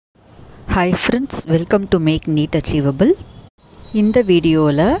Hi friends, welcome to Make NEET Achievable. இந்த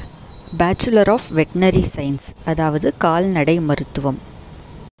வீடியோவில் Bachelor of Veterinary Science அதாவது கால்நடை மருத்துவம்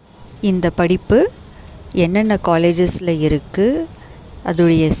இந்த படிப்பு என்னென்ன காலேஜஸில் இருக்குது,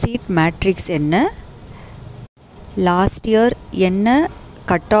 அதோடைய சீட் மேட்ரிக்ஸ் என்ன, லாஸ்ட் இயர் என்ன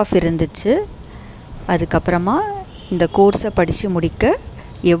கட் ஆஃப் இருந்துச்சு, அதுக்கப்புறமா இந்த கோர்ஸை படித்து முடிக்க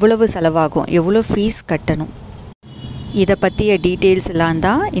எவ்வளவு செலவாகும், எவ்வளோ ஃபீஸ் கட்டணும், இதை பற்றிய டீட்டெயில்ஸ் எல்லாம்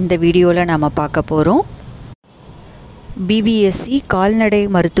தான் இந்த வீடியோவில் நாம் பார்க்க போகிறோம். பிபிஎஸ்சி கால்நடை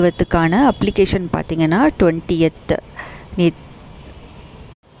மருத்துவத்துக்கான அப்ளிகேஷன் பார்த்திங்கன்னா 20th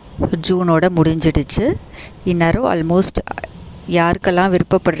ஜூனோட முடிஞ்சிடுச்சு. இந்நேரம் ஆல்மோஸ்ட் யாருக்கெல்லாம்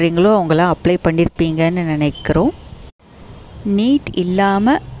விருப்பப்படுறீங்களோ அவங்களாம் அப்ளை பண்ணியிருப்பீங்கன்னு நினைக்கிறோம். நீட்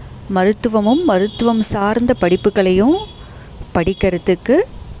இல்லாமல் மருத்துவம் சார்ந்த படிப்புகளையும் படிக்கிறதுக்கு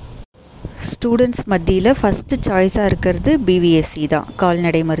ஸ்டூடெண்ட்ஸ் மத்தியில் ஃபஸ்ட்டு சாய்ஸாக இருக்கிறது பிபிஎஸ்சி தான்,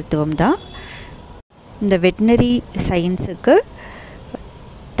 கால்நடை மருத்துவம் தான். இந்த வெட்டினரி சயின்ஸுக்கு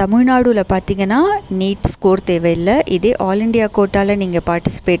தமிழ்நாடுல பார்த்திங்கன்னா நீட் ஸ்கோர் தேவையில்லை. இதே ஆல் இண்டியா கோட்டாவில் நீங்கள்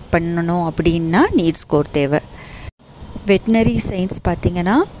பார்ட்டிசிபேட் பண்ணணும் அப்படின்னா நீட் ஸ்கோர் தேவை. வெட்டினரி சயின்ஸ்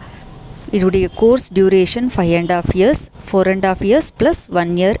பார்த்திங்கன்னா இதோடைய course duration 5.5 years, 4.5 years plus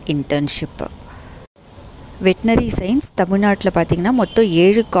 1 year internship. Veterinary science தமிழ்நாட்டில் பார்த்திங்கன்னா மொத்தம்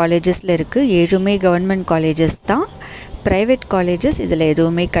 7 காலேஜஸில் இருக்குது. 7மே கவர்மெண்ட் காலேஜஸ் தான், ப்ரைவேட் காலேஜஸ் இதில்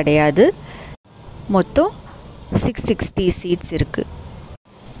எதுவுமே கிடையாது. மொத்தம் 660 சீட்ஸ் இருக்குது.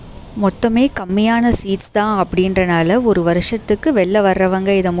 மொத்தமே கம்மியான சீட்ஸ் தான் அப்படின்றனால ஒரு வருஷத்துக்கு வெளில வர்றவங்க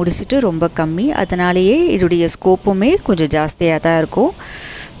இதை முடிச்சுட்டு ரொம்ப கம்மி, அதனாலேயே இதோடைய ஸ்கோப்புமே கொஞ்சம் ஜாஸ்தியாக தான் இருக்கும்.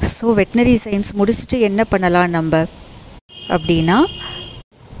 ஸோ வெட்டினரி சயின்ஸ் முடிச்சுட்டு என்ன பண்ணலாம் நம்ம அப்படின்னா,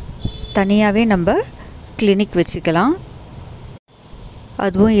 தனியாகவே நம்ம கிளினிக் வச்சுக்கலாம்.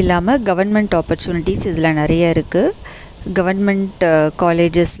 அதுவும் இல்லாமல் கவர்மெண்ட் ஆப்பர்ச்சுனிட்டிஸ் இதில் நிறைய இருக்குது. கவர்மெண்ட்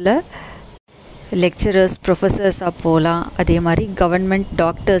காலேஜஸில் லெக்சரர்ஸ், ப்ரொஃபஸர்ஸாக போகலாம். அதே மாதிரி கவர்மெண்ட்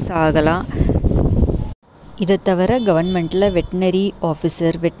டாக்டர்ஸ் ஆகலாம். இதை தவிர கவர்மெண்ட்டில் veterinary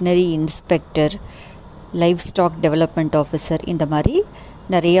officer, veterinary inspector, life stock development officer, இந்த மாதிரி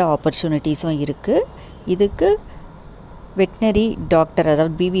நிறைய ஆப்பர்ச்சுனிட்டிஸும் இருக்குது. இதுக்கு வெட்டினரி டாக்டர்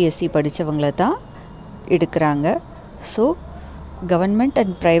அதாவது பிபிஎஸ்சி படித்தவங்கள தான் எடுக்கிறாங்க. ஸோ கவர்மெண்ட்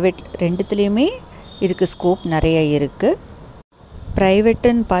அண்ட் ப்ரைவேட் ரெண்டுத்துலேயுமே இதுக்கு ஸ்கோப் நிறைய இருக்குது.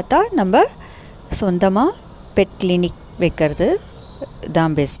 ப்ரைவேட்டுன்னு பார்த்தா நம்ம சொந்தமாக பெட் கிளினிக் வைக்கிறது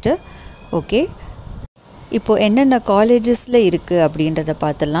தான் பெஸ்ட்டு. ஓகே, இப்போது என்னென்ன காலேஜஸில் இருக்குது அப்படின்றத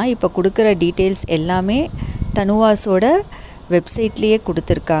பார்த்துடலாம். இப்போ கொடுக்குற டீட்டெயில்ஸ் எல்லாமே தனுவாஸோட வெப்சைட்லேயே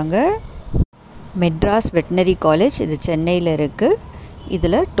கொடுத்துருக்காங்க. மெட்ராஸ் வெட்டினரி காலேஜ், இது சென்னையில் இருக்குது.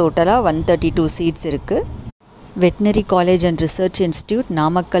 இதில் டோட்டலாக 132 சீட்ஸ் இருக்குது. Veterinary college and research institute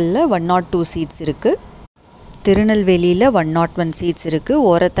நாமக்கல்லில் 102 சீட்ஸ் இருக்குது. திருநெல்வேலியில் 101 சீட்ஸ் இருக்குது.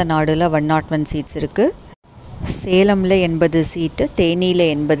 ஓரத்தநாடுல 101 சீட்ஸ் இருக்குது. சேலமில் 80 சீட்டு, தேனியில்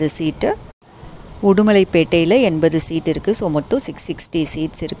 80 சீட்டு, உடுமலைப்பேட்டையில் 80 சீட் இருக்குது. ஸோ மொத்தம் 660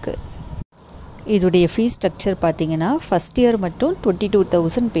 சீட்ஸ் இருக்குது. இதோடைய ஃபீஸ் ஸ்ட்ரக்சர் பார்த்திங்கன்னா ஃபஸ்ட் இயர் மட்டும்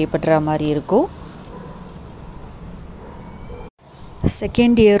 22,000 பே பண்ணுற மாதிரி இருக்கும்.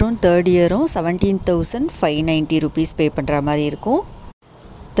 செகண்ட் இயரும் தேர்ட் இயரும் 17,590 rupees பே பண்ணுற மாதிரி இருக்கும்.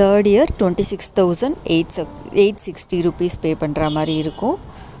 தேர்ட் இயர் 26,860 rupees பே பண்ணுற மாதிரி இருக்கும்.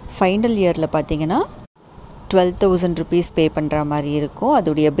 ஃபைனல் இயரில் பார்த்திங்கன்னா 12,000 rupees பே பண்ணுற மாதிரி இருக்கும்.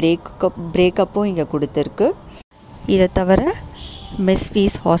 அதோடைய பிரேக்கப்பும் இங்கே கொடுத்துருக்கு. இதை தவிர மெஸ்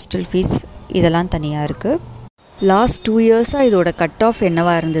ஃபீஸ், ஹாஸ்டல் ஃபீஸ் இதெல்லாம் தனியாக இருக்குது. லாஸ்ட் 2 இயர்ஸாக இதோட கட் ஆஃப்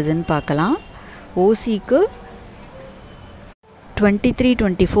என்னவாக இருந்ததுன்னு பார்க்கலாம். ஓசிக்கு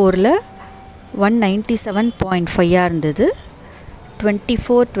 23-24 197.5 இருந்தது.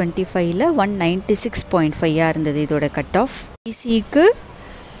 24-25 196.5 இருந்தது இதோட கட் ஆஃப். பிசிக்கு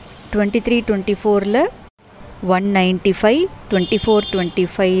 23-24 195,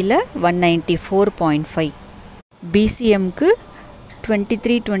 24-25 194.5. பிசிஎம்க்கு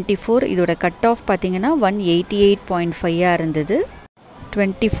 23-24 இதோட கட் ஆஃப் பார்த்திங்கன்னா 188.5 இருந்தது.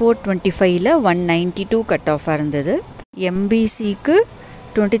 24-25 192 கட் ஆஃபாக இருந்தது. எம்பிசிக்கு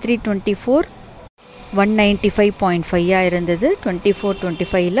 23-24 195.5 இருந்தது.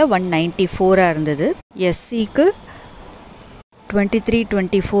 24-25 194 இருந்தது. எஸ்சிக்கு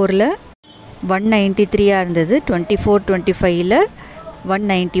 23-24 193 இருந்தது. 24-25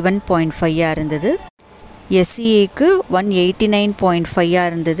 191.5 இருந்தது. எஸ்சிஏக்கு 189.5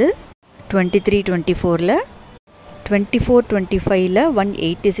 இருந்தது. 23-24 24-25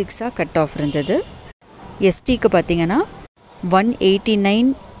 186 கட் ஆஃப் இருந்தது. எஸ்டிக்கு பார்த்திங்கன்னா 189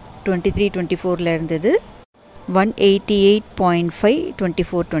 23-24 இருந்தது. 188.5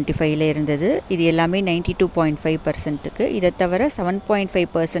 24-25 இருந்தது. இது எல்லாமே 92.5%க்கு. இதை தவிர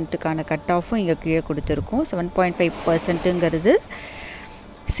 7.5%க்கான கட் ஆஃபும் இங்கே கீழே கொடுத்துருக்கோம். 7.5%ங்கிறது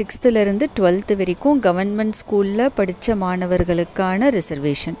 6th-லேருந்து 12th வரைக்கும் கவர்மெண்ட் ஸ்கூலில் படித்த மாணவர்களுக்கான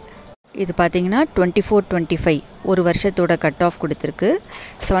ரிசர்வேஷன். இது பார்த்திங்கன்னா 24-25 ஒரு வருஷத்தோட கட் ஆஃப் கொடுத்துருக்கு.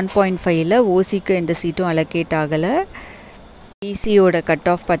 7.5ல் ஓசிக்கு எந்த சீட்டும் அலோகேட் ஆகலை. பிசியோட கட்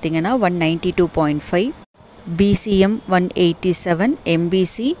ஆஃப் பார்த்திங்கன்னா 192.5, BCM 187,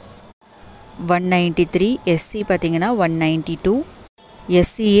 MBC 193, SC பார்த்திங்கன்னா 192,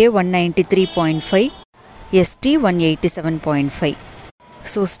 SCA 193.5, ST 187.5.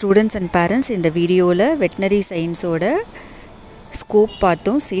 So students and parents, இந்த வீடியோவில் வெட்டினரி சயின்ஸோட ஸ்கோப்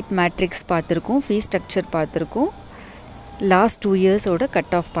பார்த்தோம், சீட் மேட்ரிக்ஸ் பார்த்துருக்கோம், ஃபீஸ் ஸ்ட்ரக்சர் பார்த்துருக்கோம், லாஸ்ட் 2 இயர்ஸோட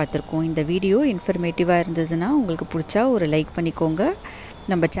கட் ஆஃப் பார்த்துருக்கோம். இந்த வீடியோ இன்ஃபர்மேட்டிவாக இருந்ததுன்னா உங்களுக்கு பிடிச்சா ஒரு லைக் பண்ணிக்கோங்க.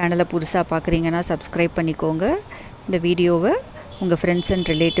 நம்ம சேனலை புதுசாக பார்க்குறீங்கன்னா சப்ஸ்கிரைப் பண்ணிக்கோங்க. இந்த வீடியோவை உங்கள் ஃப்ரெண்ட்ஸ்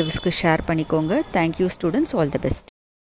அண்ட் ரிலேட்டிவ்ஸ்க்கு ஷேர் பண்ணிக்கோங்க. Thank you students, all the best.